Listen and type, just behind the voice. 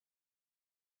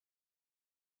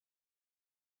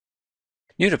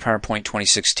New to PowerPoint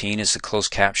 2016 is the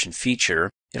closed caption feature.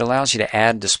 It allows you to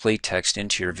add display text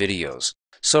into your videos.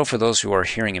 So for those who are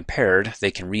hearing impaired,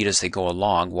 they can read as they go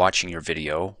along watching your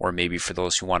video, or maybe for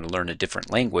those who want to learn a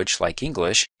different language like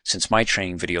English, since my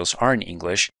training videos are in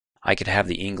English, I could have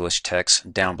the English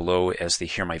text down below as they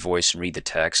hear my voice and read the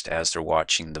text as they're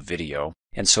watching the video.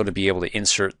 And so to be able to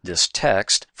insert this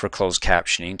text for closed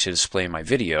captioning to display my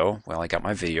video, well, I got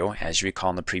my video. As you recall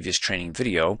in the previous training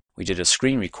video, we did a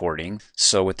screen recording.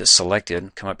 So with this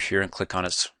selected, come up here and click on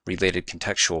its related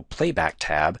contextual playback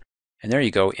tab. And there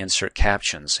you go, insert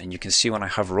captions. And you can see when I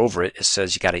hover over it, it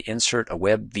says you got to insert a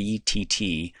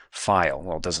WebVTT file.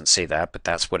 Well, it doesn't say that, but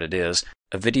that's what it is.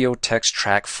 A video text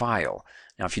track file.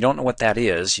 Now, if you don't know what that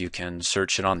is, you can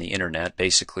search it on the internet.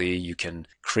 Basically, you can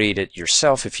create it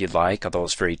yourself if you'd like, although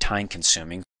it's very time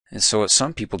consuming. And so what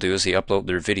some people do is they upload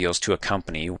their videos to a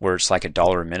company where it's like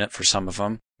 $1 a minute for some of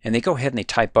them. And they go ahead and they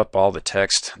type up all the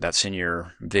text that's in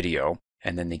your video.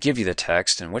 And then they give you the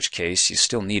text, in which case you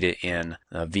still need it in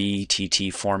a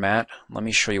VTT format. Let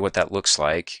me show you what that looks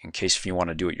like in case if you want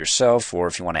to do it yourself or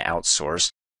if you want to outsource.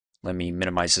 Let me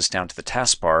minimize this down to the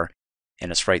taskbar.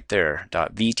 And it's right there,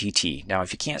 .vtt. Now,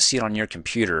 if you can't see it on your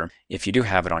computer, if you do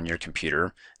have it on your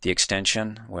computer, the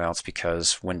extension, well, it's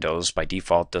because Windows by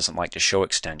default doesn't like to show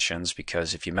extensions,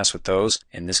 because if you mess with those,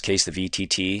 in this case the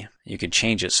VTT, you can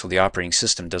change it so the operating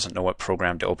system doesn't know what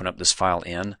program to open up this file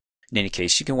in. In any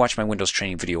case, you can watch my Windows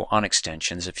training video on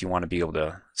extensions if you want to be able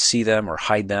to see them or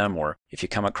hide them, or if you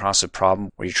come across a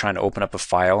problem where you're trying to open up a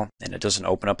file and it doesn't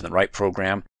open up in the right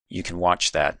program, you can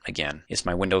watch that. Again, it's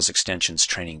my Windows extensions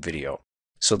training video.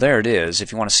 So there it is.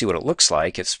 If you want to see what it looks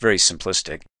like, it's very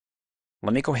simplistic.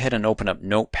 Let me go ahead and open up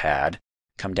Notepad.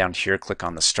 Come down here, click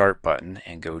on the Start button,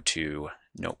 and go to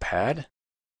Notepad.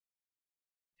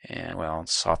 And well,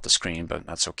 it's off the screen, but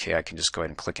that's okay. I can just go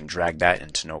ahead and click and drag that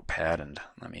into Notepad, and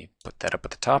let me put that up at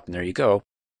the top, and there you go.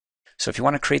 So if you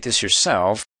want to create this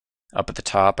yourself, up at the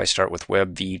top I start with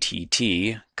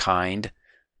WebVTT, kind,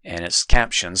 and it's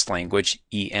captions, language,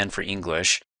 EN for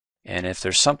English. And if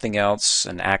there's something else,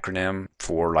 an acronym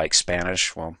for like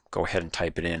Spanish, well, go ahead and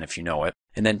type it in if you know it.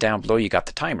 And then down below you got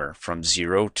the timer from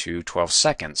 0 to 12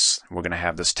 seconds. We're going to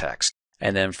have this text.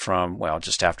 And then from, well,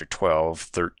 just after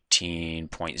 12,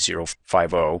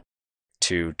 13.050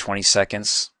 to 20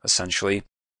 seconds, essentially.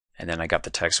 And then I got the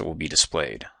text that will be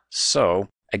displayed. So,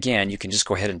 again, you can just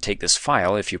go ahead and take this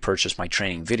file if you purchase my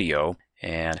training video,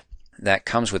 and that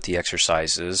comes with the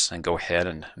exercises, and go ahead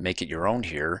and make it your own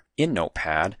here in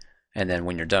Notepad. And then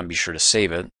when you're done, be sure to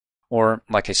save it. Or,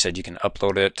 like I said, you can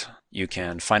upload it. You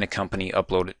can find a company,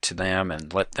 upload it to them,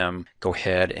 and let them go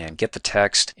ahead and get the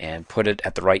text and put it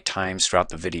at the right times throughout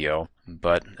the video.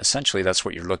 But essentially, that's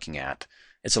what you're looking at.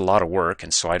 It's a lot of work,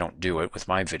 and so I don't do it with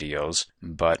my videos.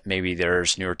 But maybe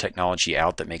there's newer technology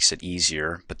out that makes it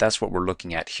easier. But that's what we're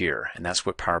looking at here, and that's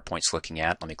what PowerPoint's looking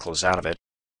at. Let me close out of it.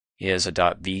 Is a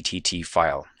 .vtt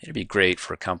file. It'd be great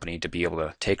for a company to be able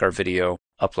to take our video,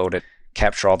 upload it,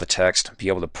 capture all the text, be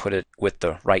able to put it with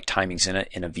the right timings in it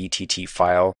in a VTT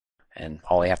file. And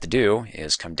all I have to do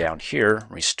is come down here,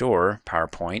 restore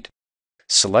PowerPoint,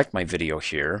 select my video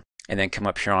here, and then come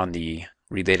up here on the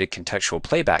related contextual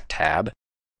playback tab,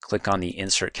 click on the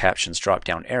insert captions drop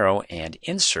down arrow and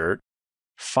insert,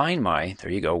 find my,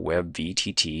 there you go,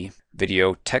 WebVTT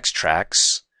video text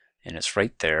tracks, and it's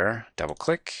right there. Double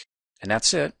click, and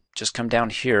that's it. Just come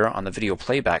down here on the video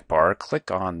playback bar, click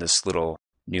on this little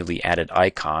newly added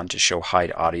icon to show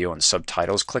hide audio and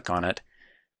subtitles, click on it,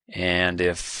 and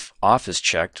if off is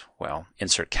checked, well,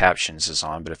 insert captions is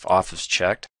on, but if off is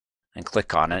checked, and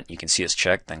click on it, you can see it's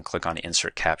checked, then click on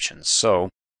insert captions. So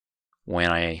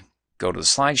when I go to the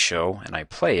slideshow and I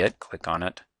play it, click on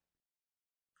it,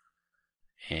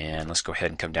 and let's go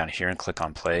ahead and come down here and click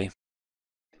on play.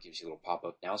 It gives you a little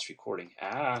pop-up. Now it's recording.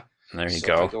 There you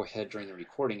go. If I go ahead during the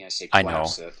recording, I say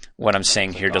collapse it. What I'm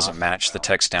saying here doesn't match the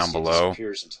text down below.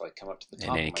 In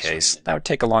any case, that would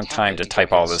take a long time to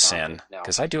type all this in,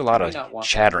 because I do a lot of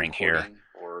chattering here.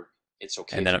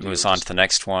 And then it moves on to the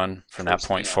next one from that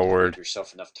point forward.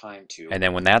 And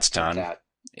then when that's done,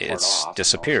 it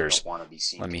disappears.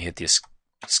 Let me hit the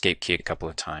escape key a couple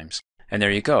of times. And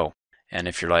there you go. And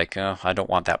if you're like, oh, I don't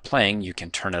want that playing, you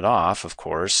can turn it off, of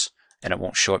course. And it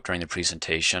won't show up during the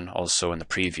presentation. Also in the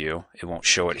preview, it won't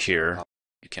show it here.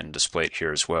 You can display it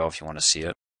here as well if you want to see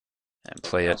it. And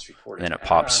play it, and then it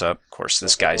pops up. Of course,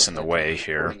 this guy's in the way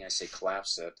here. I say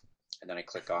collapse it, and then I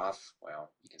click off. Well,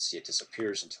 you can see it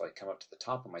disappears until I come up to the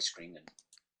top of my screen and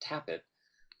tap it.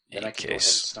 Then I can go ahead and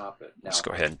stop it. Now, let's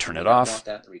go ahead and turn it off.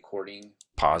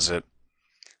 Pause it.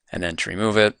 And then to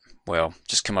remove it, well,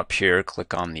 just come up here,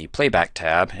 click on the playback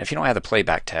tab. If you don't have the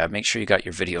playback tab, make sure you got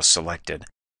your video selected.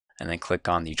 And then click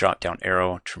on the drop down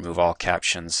arrow to remove all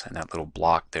captions, and that little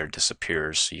block there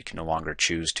disappears so you can no longer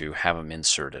choose to have them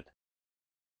inserted.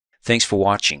 Thanks for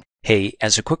watching. Hey,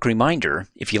 as a quick reminder,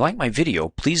 if you like my video,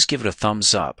 please give it a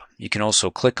thumbs up. You can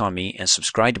also click on me and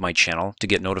subscribe to my channel to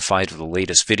get notified of the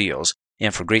latest videos.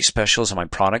 And for great specials on my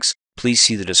products, please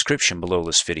see the description below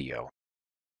this video.